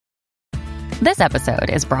This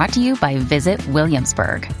episode is brought to you by Visit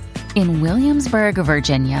Williamsburg. In Williamsburg,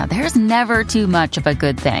 Virginia, there's never too much of a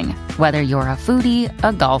good thing. Whether you're a foodie,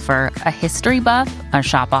 a golfer, a history buff, a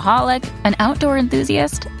shopaholic, an outdoor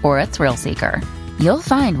enthusiast, or a thrill seeker, you'll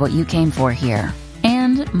find what you came for here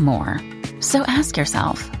and more. So ask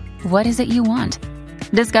yourself, what is it you want?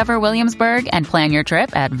 Discover Williamsburg and plan your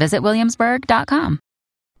trip at visitwilliamsburg.com.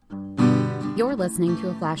 You're listening to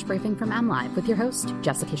a flash briefing from MLive with your host,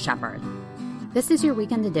 Jessica Shepard. This is your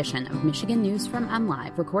weekend edition of Michigan News from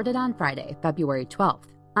MLive, recorded on Friday, February 12th.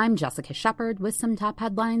 I'm Jessica Shepard with some top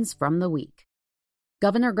headlines from the week.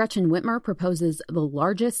 Governor Gretchen Whitmer proposes the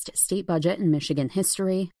largest state budget in Michigan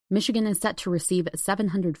history. Michigan is set to receive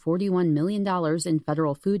 $741 million in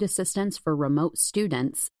federal food assistance for remote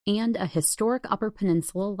students, and a historic Upper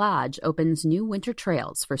Peninsula Lodge opens new winter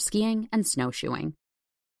trails for skiing and snowshoeing.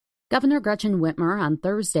 Governor Gretchen Whitmer on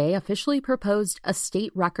Thursday officially proposed a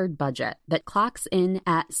state record budget that clocks in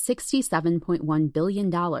at $67.1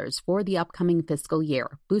 billion for the upcoming fiscal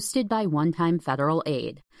year, boosted by one-time federal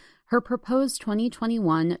aid. Her proposed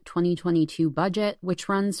 2021-2022 budget, which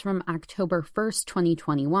runs from October 1st,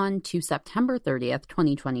 2021 to September 30th,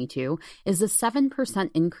 2022, is a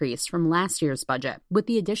 7% increase from last year's budget, with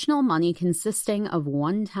the additional money consisting of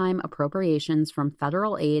one-time appropriations from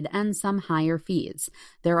federal aid and some higher fees.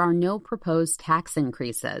 There are no proposed tax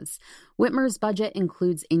increases. Whitmer's budget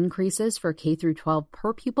includes increases for K-12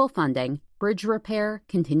 per-pupil funding, bridge repair,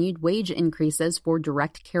 continued wage increases for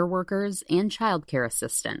direct care workers, and child care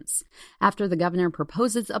assistance. After the governor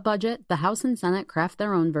proposes a budget, the House and Senate craft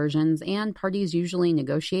their own versions, and parties usually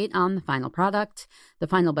negotiate on the final product. The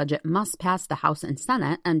final budget must pass the House and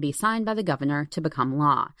Senate and be signed by the governor to become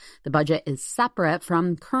law. The budget is separate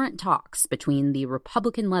from current talks between the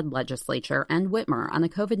Republican-led legislature and Whitmer on a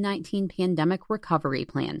COVID-19 pandemic recovery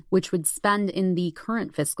plan, which would spend in the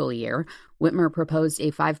current fiscal year. Whitmer proposed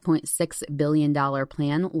a $5.6 billion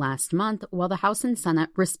plan last month, while the House and Senate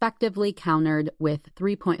respectively countered with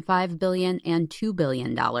 $3.5 billion and $2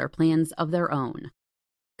 billion plans of their own.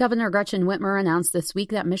 Governor Gretchen Whitmer announced this week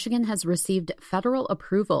that Michigan has received federal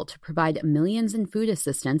approval to provide millions in food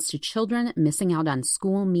assistance to children missing out on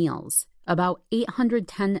school meals. About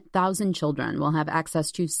 810,000 children will have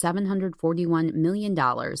access to $741 million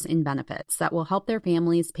in benefits that will help their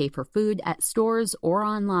families pay for food at stores or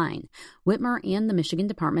online. Whitmer and the Michigan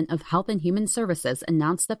Department of Health and Human Services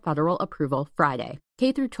announced the federal approval Friday.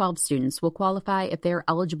 K-12 students will qualify if they are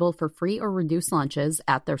eligible for free or reduced lunches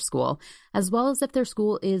at their school, as well as if their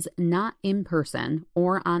school is not in person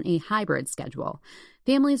or on a hybrid schedule.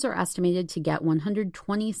 Families are estimated to get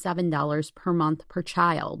 $127 per month per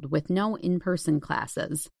child with no in-person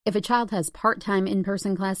classes. If a child has part-time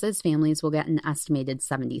in-person classes, families will get an estimated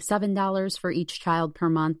 $77 for each child per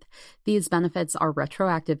month. These benefits are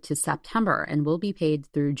retroactive to September and will be paid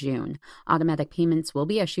through June. Automatic payments will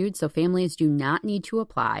be issued, so families do not need to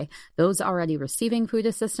apply. Those already receiving food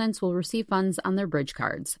assistance will receive funds on their bridge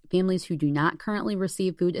cards. Families who do not currently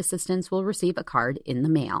receive food assistance will receive a card in the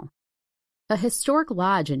mail. A historic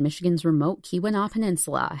lodge in Michigan's remote Keweenaw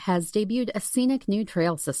Peninsula has debuted a scenic new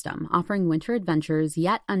trail system, offering winter adventures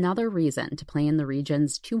yet another reason to play in the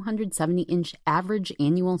region's 270-inch average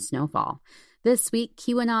annual snowfall. This week,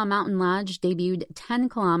 Keweenaw Mountain Lodge debuted 10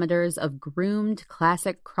 kilometers of groomed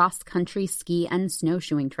classic cross-country ski and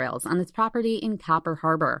snowshoeing trails on its property in Copper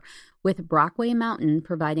Harbor, with Brockway Mountain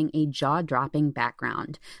providing a jaw-dropping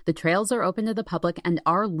background. The trails are open to the public and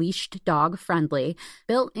are leashed dog-friendly.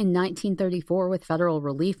 Built in 1934 with federal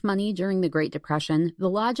relief money during the Great Depression, the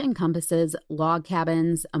lodge encompasses log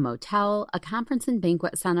cabins, a motel, a conference and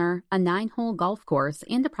banquet center, a 9-hole golf course,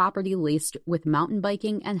 and a property leased with mountain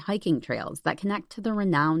biking and hiking trails that connect to the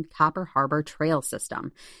renowned Copper Harbor Trail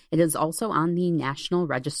System. It is also on the National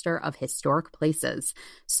Register of Historic Places.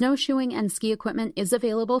 Snowshoeing and ski equipment is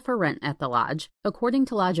available for rent at the lodge. According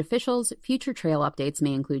to lodge officials, future trail updates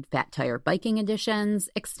may include fat tire biking additions,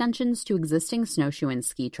 extensions to existing snowshoe and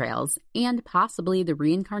ski trails, and possibly the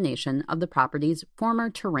reincarnation of the property's former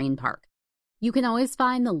terrain park. You can always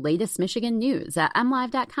find the latest Michigan news at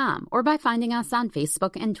mlive.com or by finding us on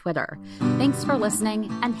Facebook and Twitter. Thanks for listening,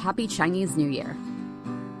 and Happy Chinese New Year!